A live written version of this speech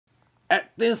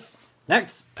at this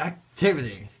next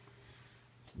activity.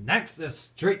 Next is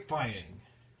street fighting.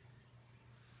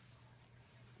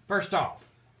 First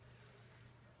off,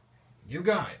 you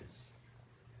guys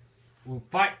will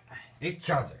fight each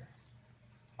other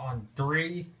on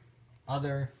 3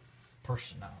 other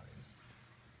personalities.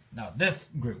 Now this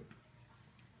group,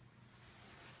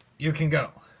 you can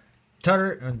go.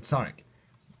 Tutter and Sonic.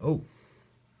 Oh,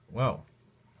 well,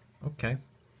 okay.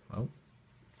 Well,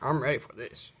 I'm ready for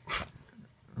this.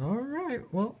 alright,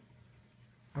 well,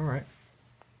 alright.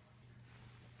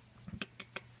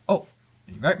 Oh,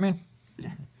 you right, man?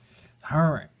 Yeah.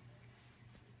 Alright.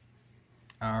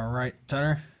 Alright,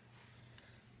 Tutter.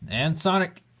 And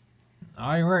Sonic.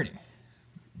 Are you ready?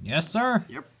 Yes, sir?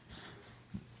 Yep.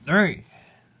 3,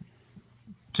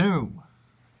 2,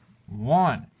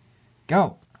 1,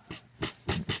 go.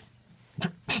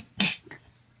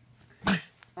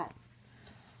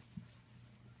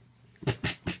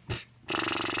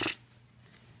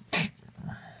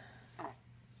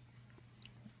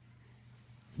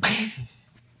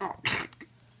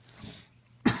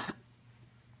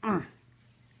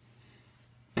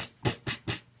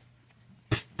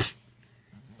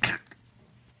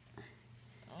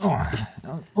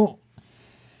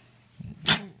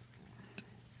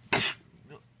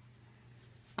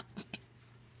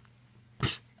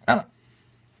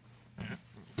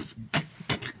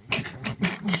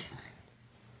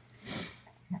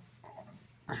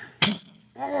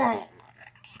 Oh.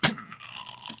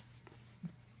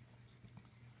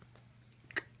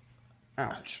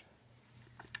 Ouch.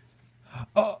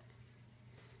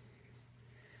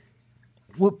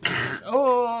 Whoops.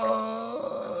 Oh.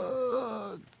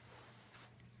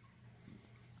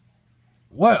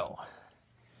 Well,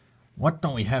 what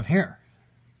don't we have here?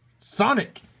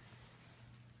 Sonic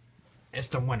is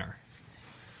the winner.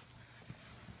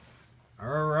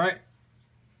 Alright.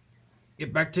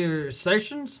 Get back to your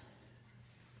stations.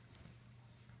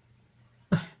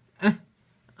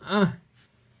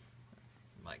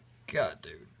 My God,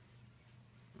 dude.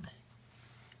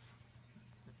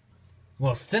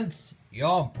 Well, since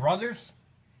y'all brothers,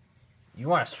 you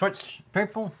want to switch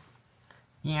people?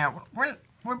 Yeah,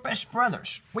 we're best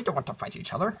brothers. We don't want to fight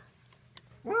each other.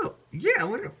 Well, yeah,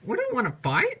 we don't want to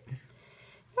fight.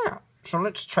 Yeah, so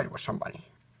let's trade with somebody.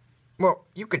 Well,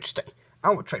 you could stay. I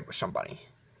will trade with somebody.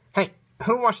 Hey,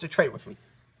 who wants to trade with me?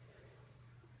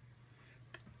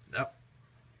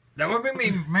 That would be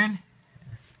me, man.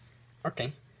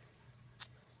 Okay.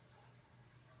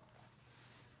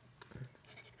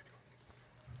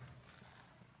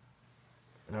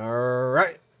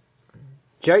 Alright.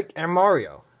 Jake and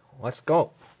Mario. Let's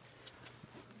go.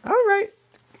 Alright.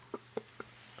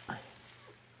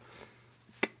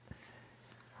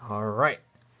 Alright.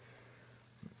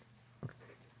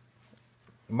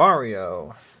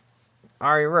 Mario.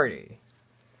 Are you ready?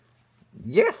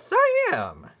 Yes, I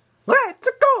am. Let's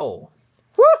go.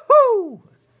 Woohoo!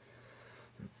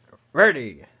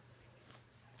 Ready.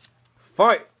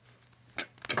 Fight.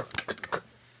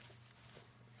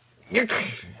 Who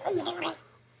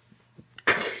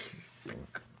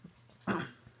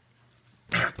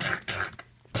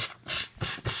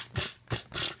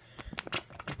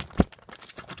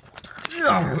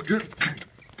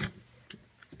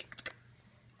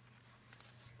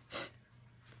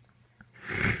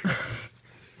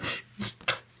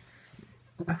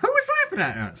was laughing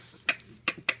at us?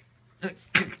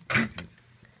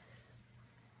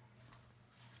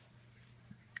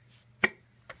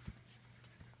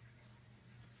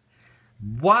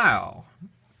 Wow,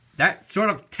 that sort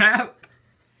of tap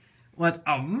was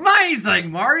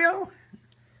amazing, Mario.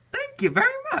 Thank you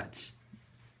very much.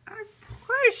 I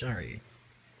appreciate it.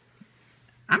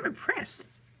 I'm impressed.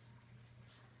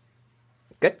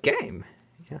 Good game.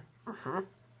 Yeah. Uh-huh.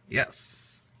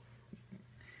 Yes.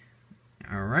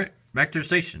 All right, back to the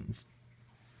stations.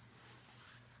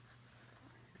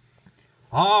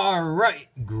 All right,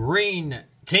 green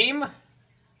team.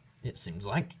 It seems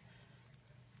like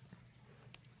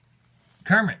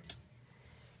Kermit.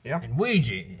 Yeah. And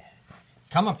Ouija,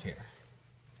 come up here.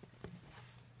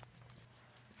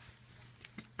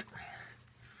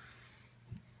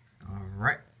 All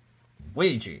right,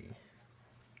 Ouija,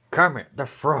 Kermit the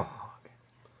Frog.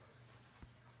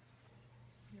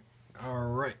 All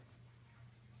right,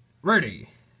 ready,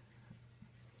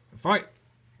 fight.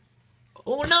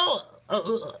 Oh no!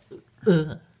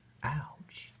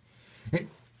 Ouch.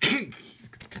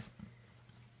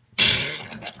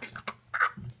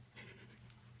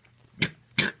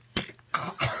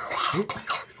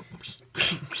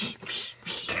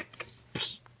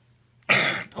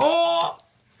 Oh!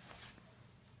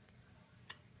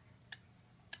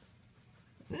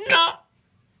 No!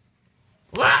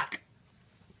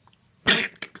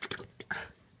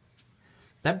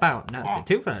 That about not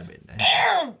too far a bit there.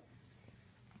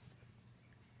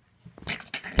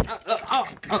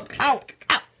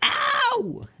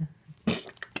 Ow!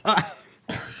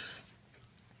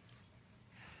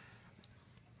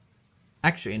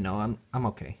 Actually, no, I'm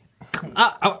okay.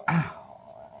 Ow!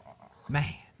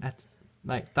 Man, that's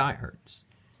like thigh hurts.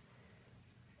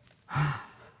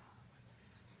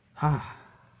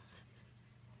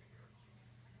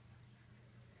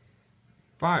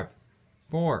 5,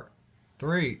 4,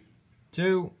 3,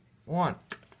 2, 1.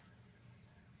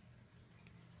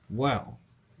 Well,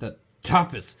 the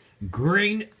toughest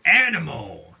green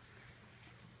animal,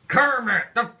 Kermit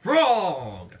the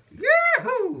Frog.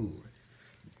 Yahoo!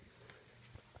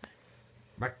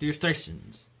 Back to your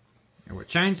stations, and we'll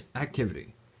change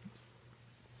activity.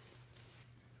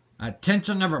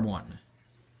 Attention, everyone.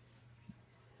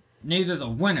 Neither the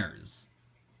winners.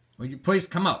 Will you please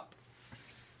come up?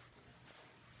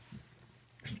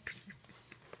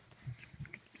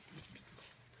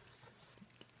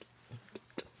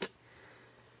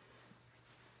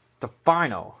 The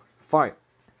final fight.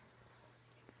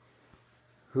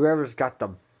 Whoever's got the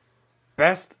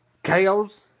best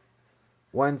KOs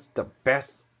wins the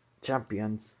best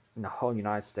champions in the whole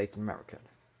United States of America.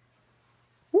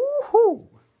 Woohoo!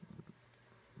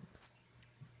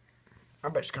 I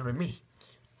bet it's gonna be me.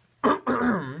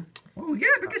 Oh yeah,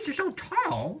 because you're so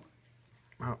tall.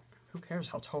 Well, who cares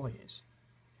how tall he is?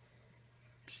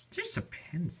 Just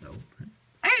depends though.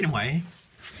 Anyway.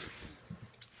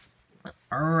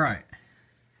 Alright.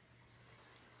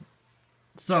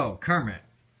 So, Kermit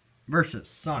versus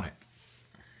Sonic.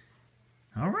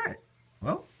 Alright.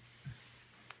 Well.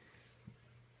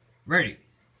 Ready.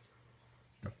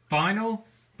 The final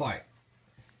fight.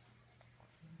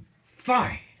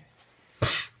 Fight!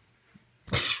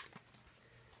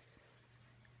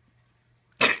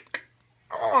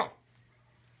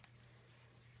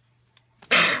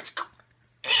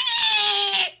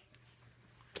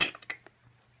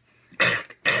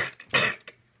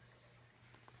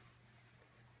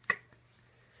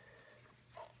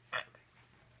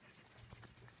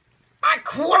 I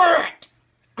quit!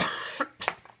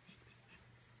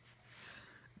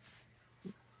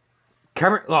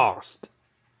 Kermit lost.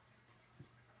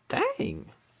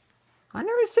 Dang. I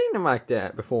never seen him like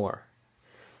that before.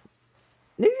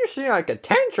 They usually like a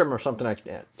tantrum or something like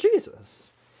that.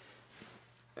 Jesus.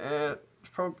 It's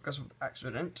probably because of the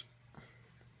accident.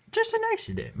 Just an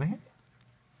accident, man.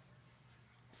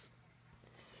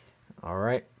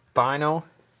 Alright. Final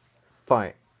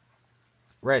fight.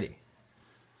 Ready.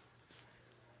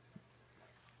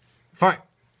 Fight.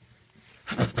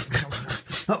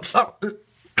 Oh.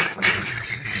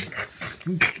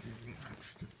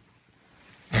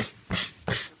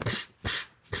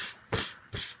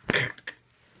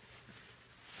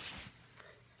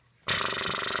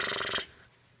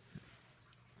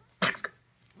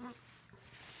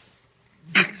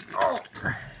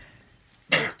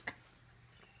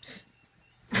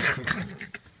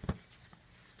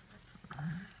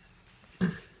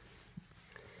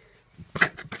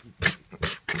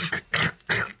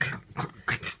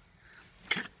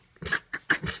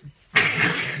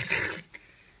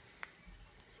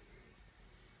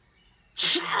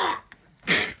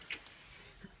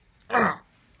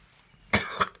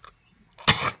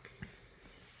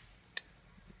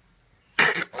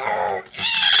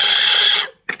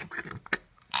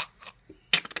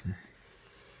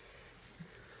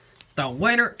 The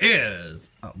winner is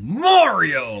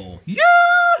Mario! Yeah!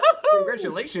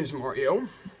 Congratulations, Mario.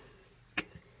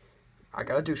 I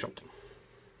gotta do something.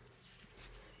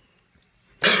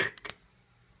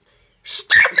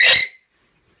 Stop it!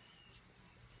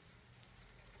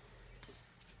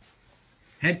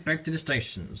 Head back to the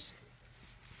stations.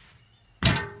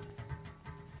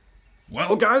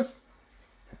 Well, guys,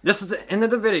 this is the end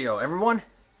of the video, everyone.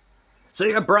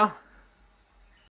 See ya, bruh.